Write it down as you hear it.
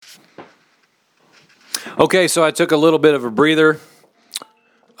Okay, so I took a little bit of a breather,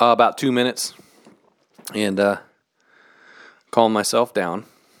 about 2 minutes, and calmed myself down.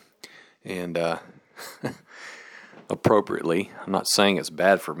 And appropriately, I'm not saying it's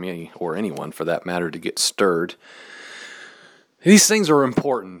bad for me or anyone for that matter to get stirred. These things are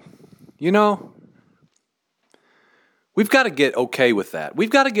important. You know, we've got to get okay with that.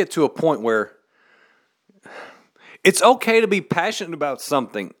 We've got to get to a point where it's okay to be passionate about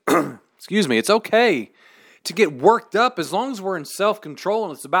something. Excuse me, it's okay to get worked up as long as we're in self-control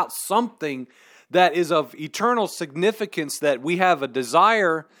and it's about something that is of eternal significance, that we have a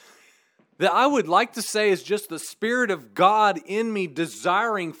desire that I would like to say is just the Spirit of God in me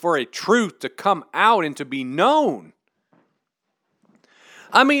desiring for a truth to come out and to be known.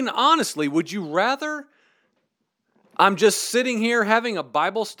 I mean, honestly, would you rather I'm just sitting here having a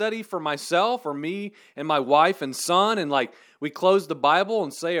Bible study for myself or me and my wife and son, and like we close the Bible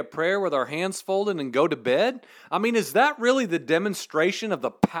and say a prayer with our hands folded and go to bed? I mean, is that really the demonstration of the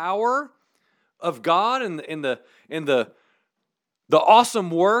power of God and the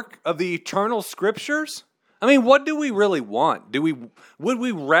awesome work of the eternal Scriptures? I mean, what do we really want? Would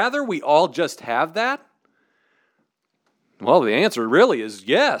we rather we all just have that? Well, the answer really is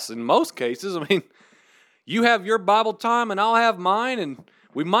yes in most cases. I mean, you have your Bible time and I'll have mine, and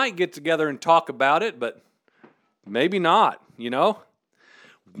we might get together and talk about it, but maybe not, you know?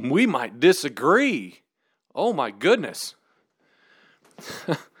 We might disagree. Oh my goodness.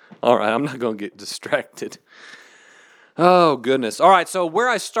 All right, I'm not going to get distracted. Oh goodness. All right, so where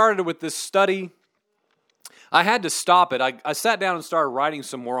I started with this study, I had to stop it. I sat down and started writing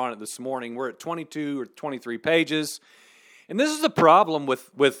some more on it this morning. We're at 22 or 23 pages. And this is the problem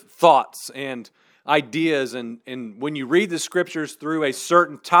with thoughts and ideas, and when you read the Scriptures through a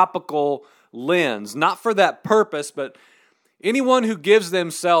certain topical lens, not for that purpose, but anyone who gives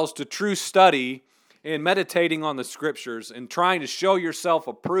themselves to true study and meditating on the Scriptures and trying to show yourself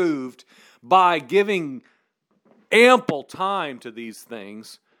approved by giving ample time to these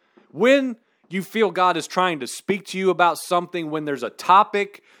things, when you feel God is trying to speak to you about something, when there's a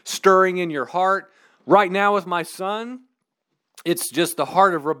topic stirring in your heart, right now with my son, it's just the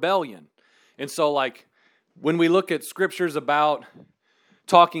heart of rebellion. And so, like, when we look at Scriptures about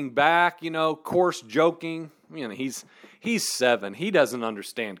talking back, you know, coarse joking, you know, he's 7. He doesn't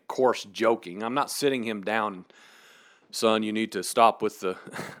understand coarse joking. I'm not sitting him down, son, you need to stop with the...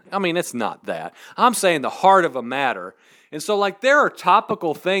 I mean, it's not that. I'm saying the heart of a matter. And so, like, there are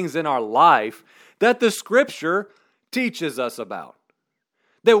topical things in our life that the Scripture teaches us about.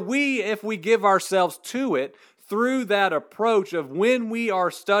 That we, if we give ourselves to it, through that approach of when we are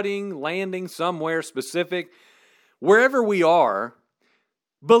studying, landing somewhere specific, wherever we are,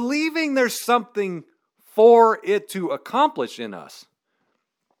 believing there's something for it to accomplish in us.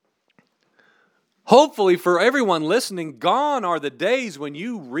 Hopefully for everyone listening, gone are the days when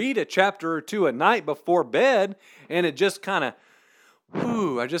you read a chapter or two a night before bed and it just kind of,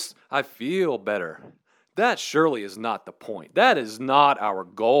 I feel better. That surely is not the point. That is not our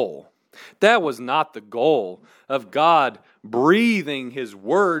goal. That was not the goal of God breathing His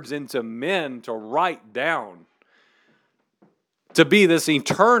words into men to write down, to be this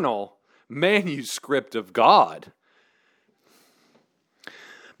eternal manuscript of God.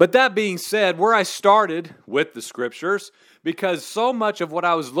 But that being said, where I started with the Scriptures, because so much of what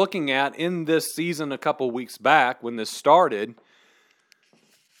I was looking at in this season a couple weeks back when this started,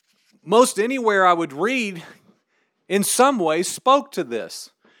 most anywhere I would read in some way spoke to this.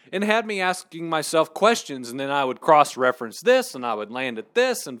 And had me asking myself questions, and then I would cross-reference this, and I would land at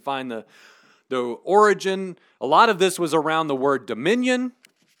this, and find the origin. A lot of this was around the word dominion.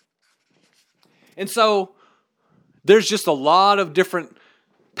 And so, there's just a lot of different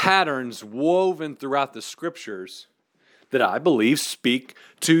patterns woven throughout the Scriptures that I believe speak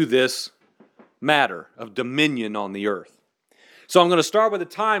to this matter of dominion on the earth. So I'm going to start with a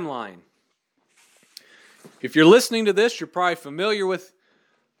timeline. If you're listening to this, you're probably familiar with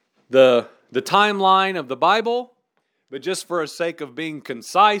the timeline of the Bible, but just for the sake of being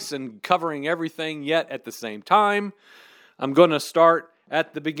concise and covering everything yet at the same time, I'm going to start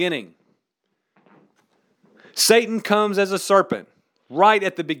at the beginning. Satan comes as a serpent right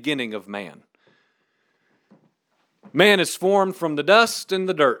at the beginning of man. Man is formed from the dust and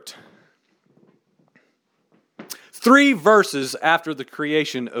the dirt. 3 verses after the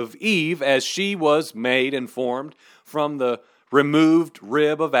creation of Eve, as she was made and formed from the removed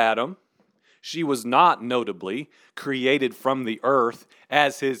rib of Adam, she was not notably created from the earth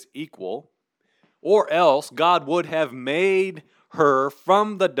as his equal, or else God would have made her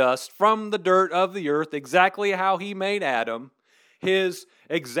from the dust, from the dirt of the earth, exactly how He made Adam, His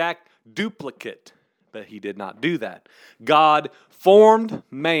exact duplicate, But he did not do that. God formed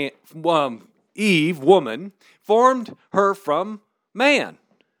Eve, woman, formed her from man.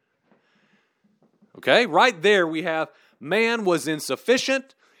 Okay, right there we have man was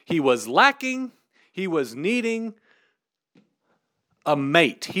insufficient, he was lacking, he was needing a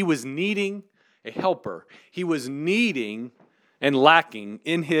mate, he was needing a helper, he was needing and lacking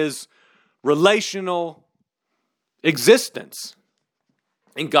in his relational existence.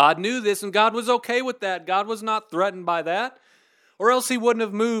 And God knew this, and God was okay with that. God was not threatened by that, or else he wouldn't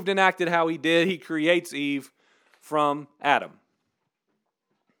have moved and acted how he did. He creates Eve from Adam.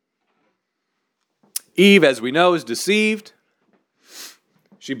 Eve, as we know, is deceived.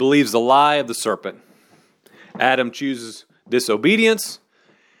 She believes the lie of the serpent. Adam chooses disobedience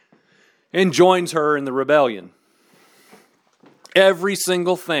and joins her in the rebellion. Every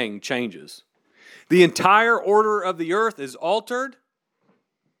single thing changes. The entire order of the earth is altered.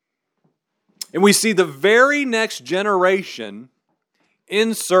 And we see the very next generation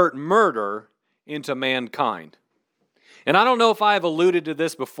insert murder into mankind. And I don't know if I have alluded to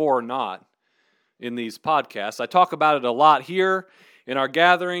this before or not in these podcasts. I talk about it a lot here in our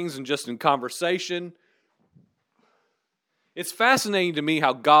gatherings and just in conversation. It's fascinating to me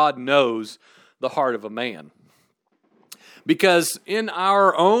how God knows the heart of a man. Because in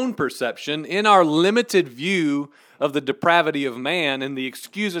our own perception, in our limited view of the depravity of man and the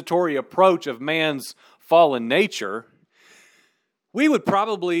excusatory approach of man's fallen nature, we would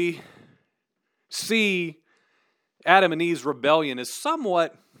probably see Adam and Eve's rebellion as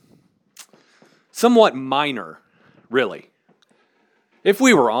somewhat minor, really. If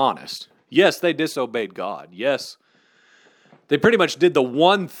we were honest. Yes, they disobeyed God. Yes, they pretty much did the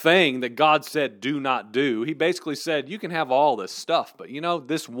one thing that God said do not do. He basically said, you can have all this stuff, but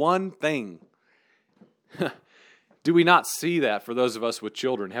this one thing. Do we not see that for those of us with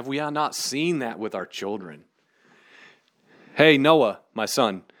children? Have we not seen that with our children? Hey, Noah, my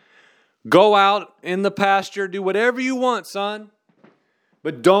son, go out in the pasture, do whatever you want, son,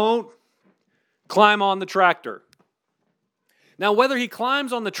 but don't climb on the tractor. Now, whether he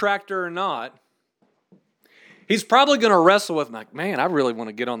climbs on the tractor or not, he's probably going to wrestle with, like, man, I really want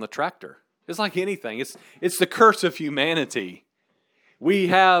to get on the tractor. It's like anything. It's the curse of humanity. We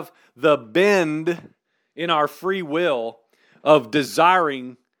have the bend in our free will of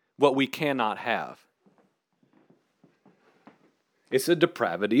desiring what we cannot have. It's a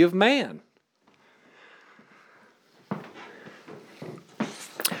depravity of man.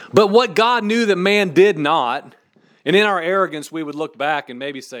 But what God knew that man did not, and in our arrogance we would look back and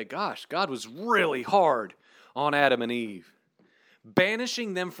maybe say, gosh, God was really hard on Adam and Eve,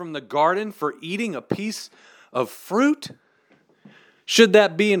 banishing them from the garden for eating a piece of fruit. Should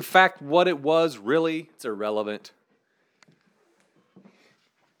that be in fact what it was, really? It's irrelevant.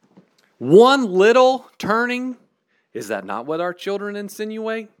 One little turning, is that not what our children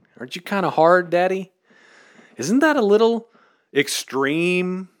insinuate? Aren't you kind of hard, Daddy? Isn't that a little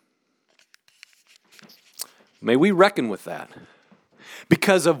extreme? May we reckon with that.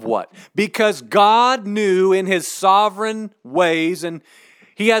 Because of what? Because God knew in His sovereign ways, and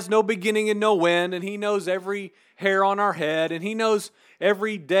He has no beginning and no end, and He knows every hair on our head, and He knows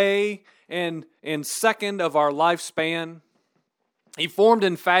every day and second of our lifespan. He formed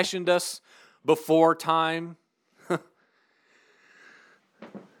and fashioned us before time.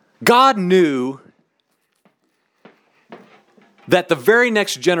 God knew that the very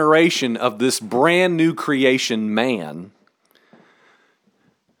next generation of this brand new creation, man,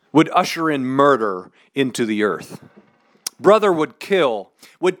 would usher in murder into the earth. Brother would kill,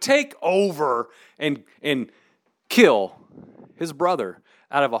 would take over and kill his brother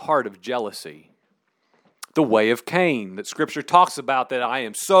out of a heart of jealousy. The way of Cain that Scripture talks about that I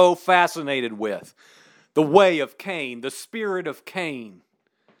am so fascinated with. The way of Cain, the spirit of Cain.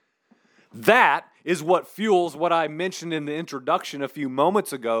 That is what fuels what I mentioned in the introduction a few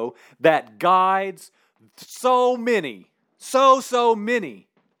moments ago that guides so many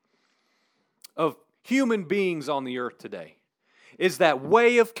of human beings on the earth today. Is that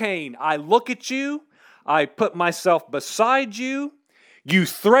way of Cain. I look at you, I put myself beside you, you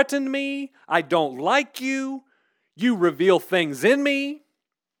threaten me, I don't like you, you reveal things in me,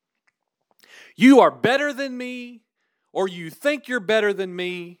 you are better than me, or you think you're better than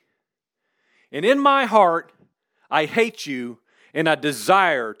me, and in my heart, I hate you and I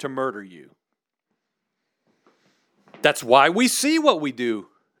desire to murder you. That's why we see what we do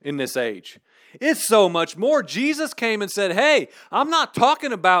in this age. It's so much more. Jesus came and said, hey, I'm not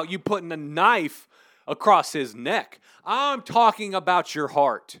talking about you putting a knife across his neck. I'm talking about your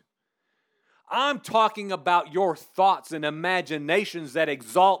heart. I'm talking about your thoughts and imaginations that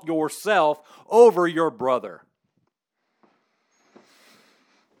exalt yourself over your brother.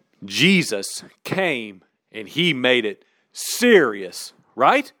 Jesus came and he made it serious,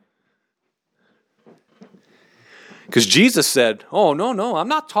 right? Because Jesus said, oh, no, I'm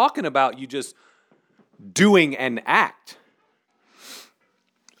not talking about you just doing an act.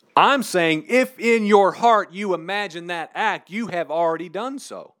 I'm saying if in your heart you imagine that act, you have already done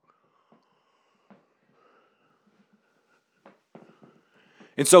so.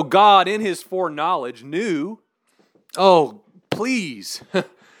 And so God, in his foreknowledge, knew, oh, please.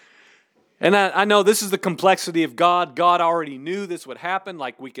 And I know this is the complexity of God. God already knew this would happen.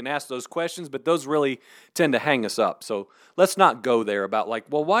 Like, we can ask those questions, but those really tend to hang us up. So let's not go there about like,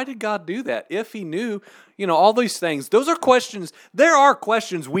 well, why did God do that? If he knew, all these things, those are questions. There are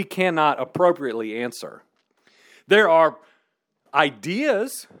questions we cannot appropriately answer. There are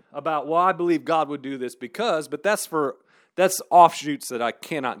ideas about, well, I believe God would do this because, but that's offshoots that I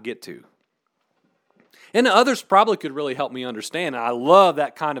cannot get to. And others probably could really help me understand. And I love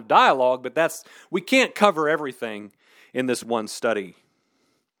that kind of dialogue, but we can't cover everything in this one study.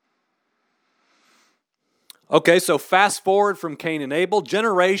 Okay, so fast forward from Cain and Abel,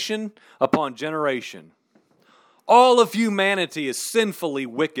 generation upon generation. All of humanity is sinfully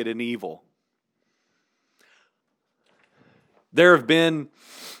wicked and evil. There have been,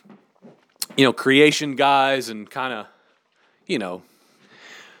 creation guys and kind of,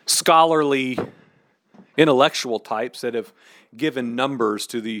 scholarly intellectual types that have given numbers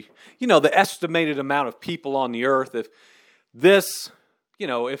to the estimated amount of people on the earth. If this,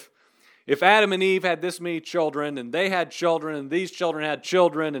 if Adam and Eve had this many children and they had children and these children had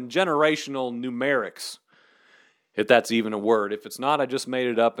children and generational numerics, if that's even a word. If it's not, I just made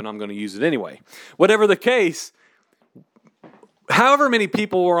it up and I'm going to use it anyway. Whatever the case, however many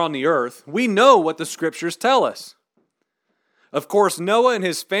people were on the earth, we know what the scriptures tell us. Of course, Noah and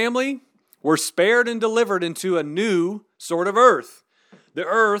his family were spared and delivered into a new sort of earth. The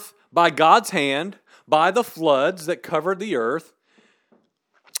earth, by God's hand, by the floods that covered the earth,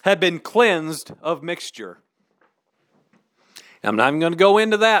 had been cleansed of mixture. I'm not even going to go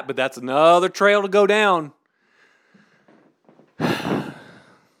into that, but that's another trail to go down.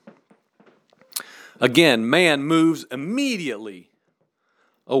 Again, man moves immediately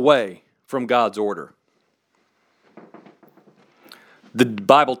away from God's order. The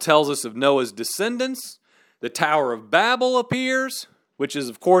Bible tells us of Noah's descendants. The Tower of Babel appears, which is,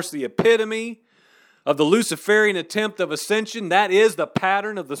 of course, the epitome of the Luciferian attempt of ascension. That is the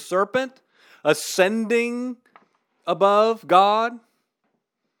pattern of the serpent ascending above God,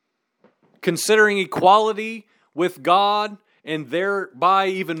 considering equality with God, and thereby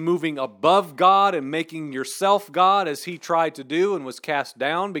even moving above God and making yourself God, as he tried to do and was cast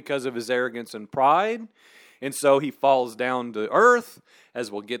down because of his arrogance and pride. And so he falls down to earth, as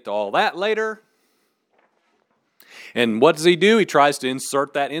we'll get to all that later. And what does he do? He tries to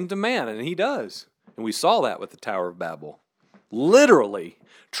insert that into man, and he does. And we saw that with the Tower of Babel. Literally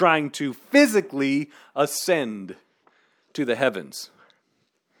trying to physically ascend to the heavens.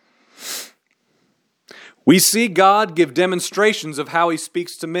 We see God give demonstrations of how he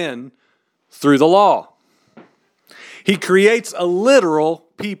speaks to men through the law. He creates a literal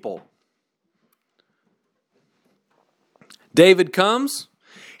people. David comes,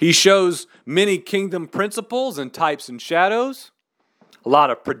 he shows many kingdom principles and types and shadows, a lot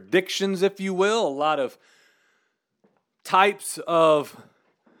of predictions, if you will, a lot of types of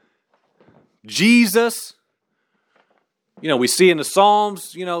Jesus. We see in the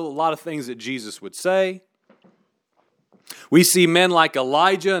Psalms, a lot of things that Jesus would say. We see men like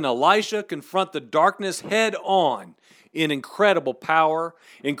Elijah and Elisha confront the darkness head on in incredible power,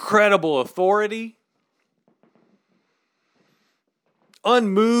 incredible authority.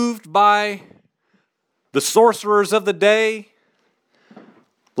 Unmoved by the sorcerers of the day,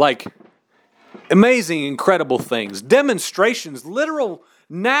 like amazing, incredible things, demonstrations, literal,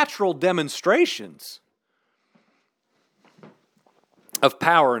 natural demonstrations of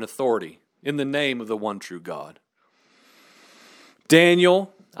power and authority in the name of the one true God.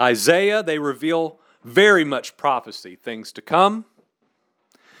 Daniel, Isaiah, they reveal very much prophecy, things to come.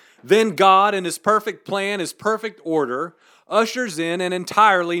 Then God, in his perfect plan, his perfect order, ushers in an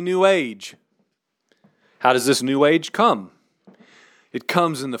entirely new age. How does this new age come? It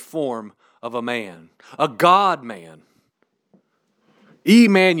comes in the form of a man, a God-man,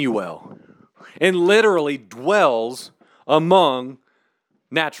 Emmanuel, and literally dwells among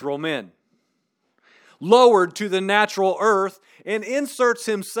natural men. Lowered to the natural earth and inserts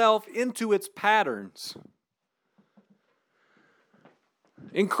himself into its patterns.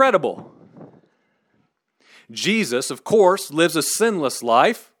 Incredible. Jesus, of course, lives a sinless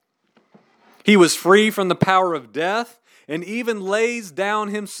life. He was free from the power of death and even lays down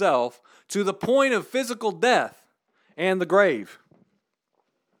himself to the point of physical death and the grave.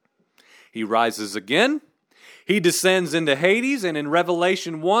 He rises again. He descends into Hades, and in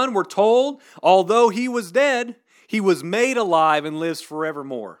Revelation 1, we're told, although he was dead, he was made alive and lives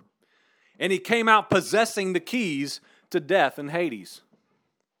forevermore. And he came out possessing the keys to death and Hades.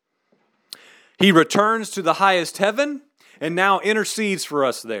 He returns to the highest heaven and now intercedes for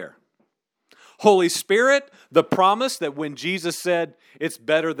us there. Holy Spirit, the promise that when Jesus said, "It's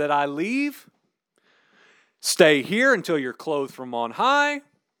better that I leave, stay here until you're clothed from on high."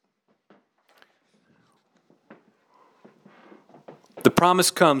 The promise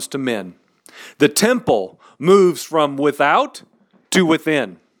comes to men. The temple moves from without to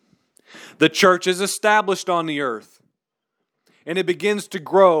within. The church is established on the earth, and it begins to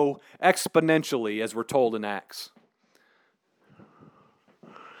grow exponentially, as we're told in Acts.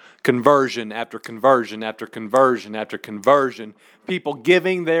 Conversion after conversion after conversion after conversion. People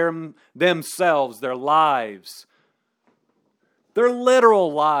giving themselves, their lives. Their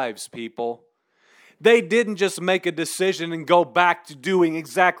literal lives, people. They didn't just make a decision and go back to doing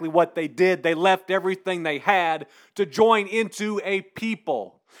exactly what they did. They left everything they had to join into a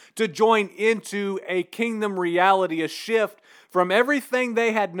people, to join into a kingdom reality, a shift from everything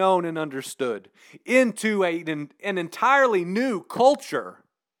they had known and understood into an entirely new culture.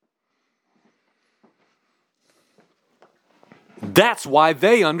 That's why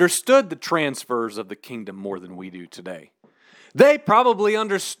they understood the transfers of the kingdom more than we do today. They probably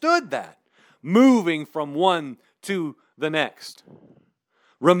understood that. Moving from one to the next.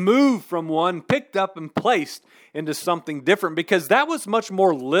 Removed from one, picked up and placed into something different, because that was much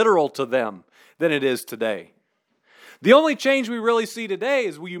more literal to them than it is today. The only change we really see today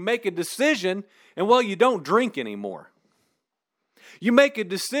is when you make a decision and, well, you don't drink anymore. You make a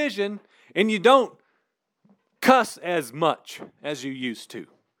decision and you don't cuss as much as you used to.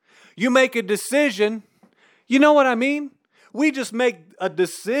 You make a decision, you know what I mean? We just make a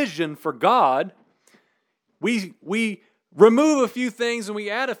decision for God. We remove a few things and we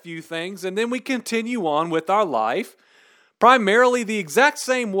add a few things, and then we continue on with our life, primarily the exact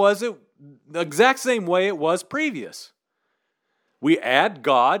same way it was previous. We add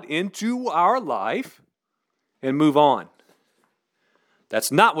God into our life and move on.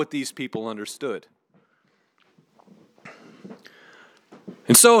 That's not what these people understood.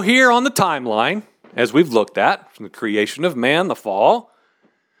 And so here on the timeline, as we've looked at, from the creation of man, the fall,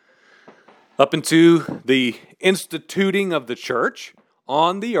 up into the instituting of the church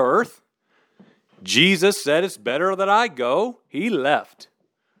on the earth, Jesus said, "It's better that I go." He left.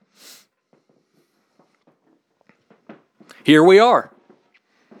 Here we are.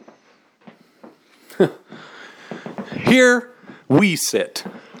 Here we sit.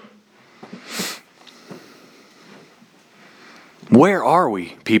 Where are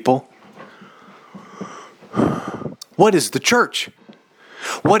we, people? What is the church?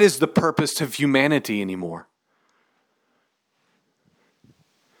 What is the purpose of humanity anymore?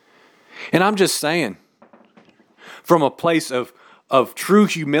 And I'm just saying, from a place of true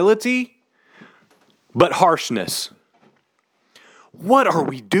humility, but harshness. What are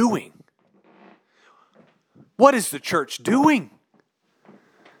we doing? What is the church doing?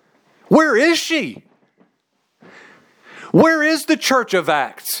 Where is she? Where is the church of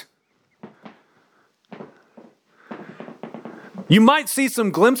Acts? You might see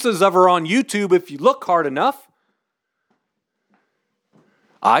some glimpses of her on YouTube if you look hard enough.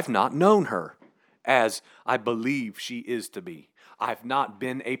 I've not known her as I believe she is to be. I've not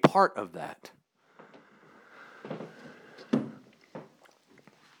been a part of that.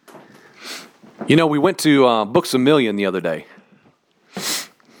 You know, we went to Books A Million the other day,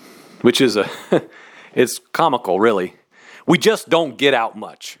 which is it's comical, really. We just don't get out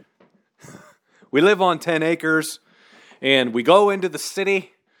much. We live on 10 acres, and we go into the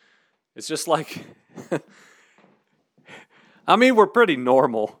city. It's just like, I mean, we're pretty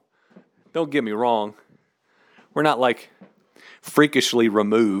normal. Don't get me wrong. We're not like freakishly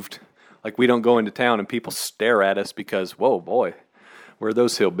removed. Like we don't go into town and people stare at us because, whoa, boy, where are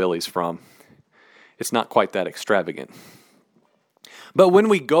those hillbillies from? It's not quite that extravagant. But when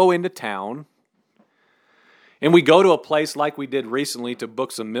we go into town, and we go to a place like we did recently to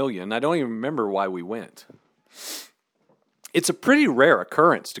Books A Million, I don't even remember why we went. It's a pretty rare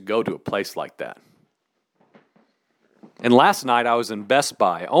occurrence to go to a place like that. And last night I was in Best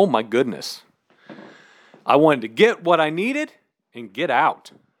Buy. Oh my goodness. I wanted to get what I needed and get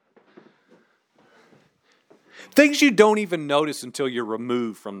out. Things you don't even notice until you're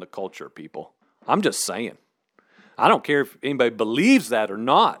removed from the culture, people. I'm just saying. I don't care if anybody believes that or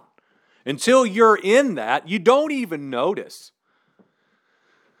not. Until you're in that, you don't even notice.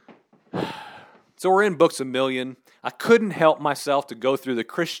 So we're in Books A Million. I couldn't help myself to go through the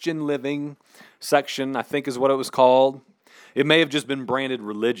Christian Living section, I think is what it was called. It may have just been branded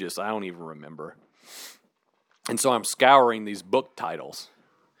religious. I don't even remember. And so I'm scouring these book titles.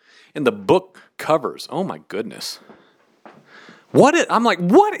 And the book covers, oh my goodness. I'm like,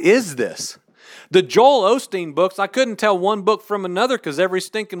 what is this? The Joel Osteen books, I couldn't tell one book from another because every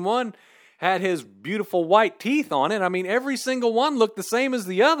stinking one had his beautiful white teeth on it. I mean, every single one looked the same as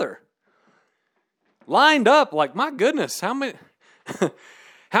the other. Lined up, like, my goodness, how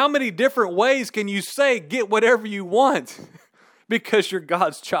many different ways can you say get whatever you want because you're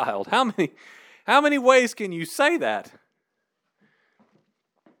God's child? How many ways can you say that?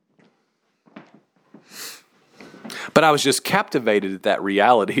 But I was just captivated at that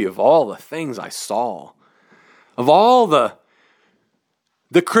reality of all the things I saw, of all the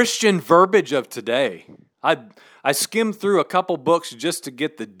Christian verbiage of today. I skimmed through a couple books just to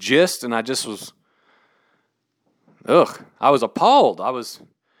get the gist, and I just was, I was appalled. I was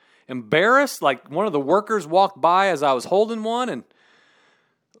embarrassed. Like one of the workers walked by as I was holding one, and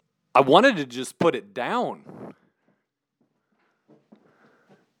I wanted to just put it down.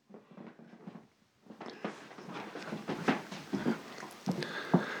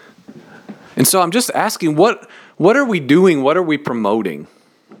 And so I'm just asking, what are we doing? What are we promoting?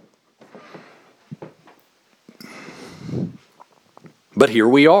 But here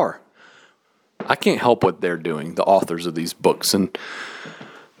we are. I can't help what they're doing, the authors of these books and,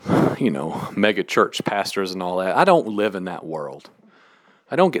 mega church pastors and all that. I don't live in that world.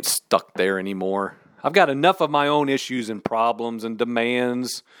 I don't get stuck there anymore. I've got enough of my own issues and problems and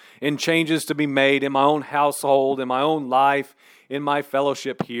demands and changes to be made in my own household, in my own life, in my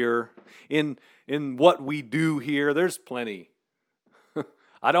fellowship here. In what we do here, there's plenty.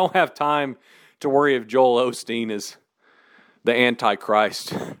 I don't have time to worry if Joel Osteen is the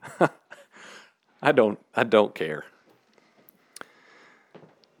Antichrist. I don't care.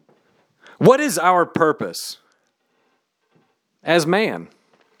 What is our purpose as man?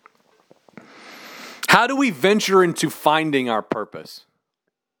 How do we venture into finding our purpose?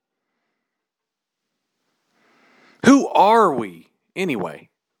 Who are we anyway?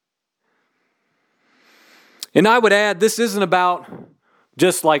 And I would add, this isn't about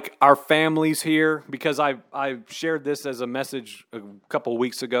just like our families here, because I shared this as a message a couple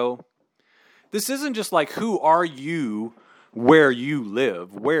weeks ago. This isn't just like who are you where you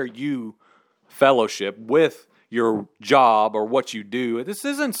live, where you fellowship with your job or what you do. This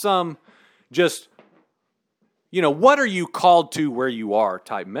isn't some just, what are you called to where you are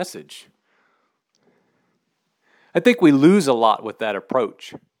type message. I think we lose a lot with that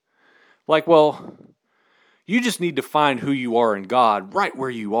approach. Like, well, you just need to find who you are in God right where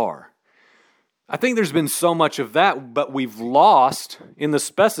you are. I think there's been so much of that, but we've lost in the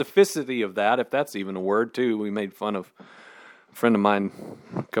specificity of that, if that's even a word too. We made fun of a friend of mine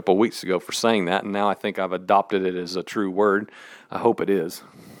a couple of weeks ago for saying that, and now I think I've adopted it as a true word. I hope it is.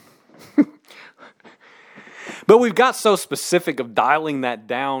 But we've got so specific of dialing that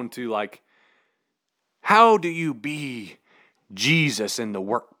down to like, how do you be Jesus in the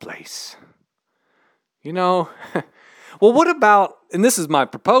workplace? Well, what about, and this is my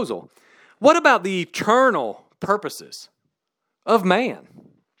proposal, what about the eternal purposes of man?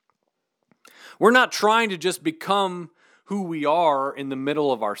 We're not trying to just become who we are in the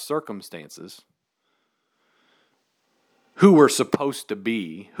middle of our circumstances, who we're supposed to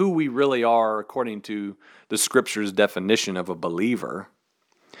be, who we really are according to the Scripture's definition of a believer.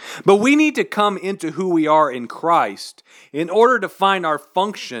 But we need to come into who we are in Christ in order to find our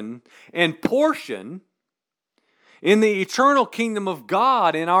function and portion in the eternal kingdom of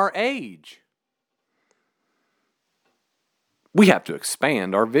God in our age. We have to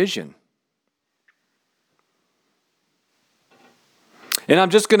expand our vision. And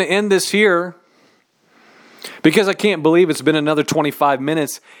I'm just going to end this here because I can't believe it's been another 25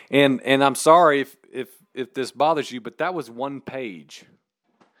 minutes. And I'm sorry if this bothers you, but that was one page.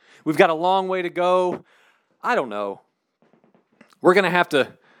 We've got a long way to go. I don't know. We're going to have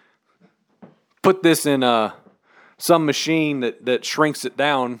to put this in some machine that shrinks it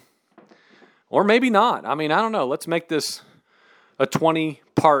down. Or maybe not. I mean, I don't know. Let's make this a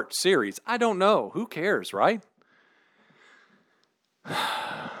 20-part series. I don't know. Who cares, right?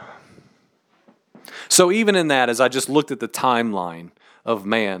 So even in that, as I just looked at the timeline of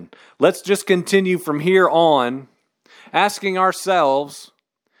man, let's just continue from here on asking ourselves,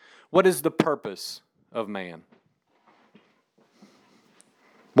 what is the purpose of man?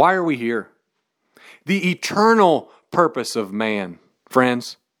 Why are we here? The eternal purpose of man,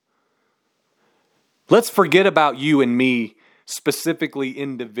 friends. Let's forget about you and me specifically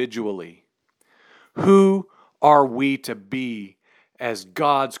individually. Who are we to be as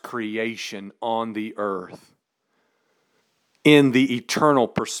God's creation on the earth in the eternal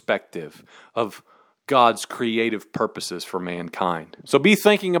perspective of God's creative purposes for mankind? So be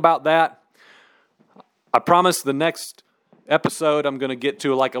thinking about that. I promise the next episode I'm going to get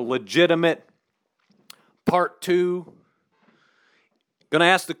to like a legitimate part 2. Going to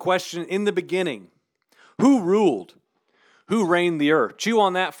ask the question in the beginning, who ruled? Who reigned the earth? Chew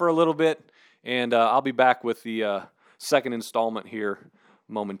on that for a little bit, and I'll be back with the second installment here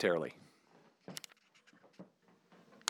momentarily.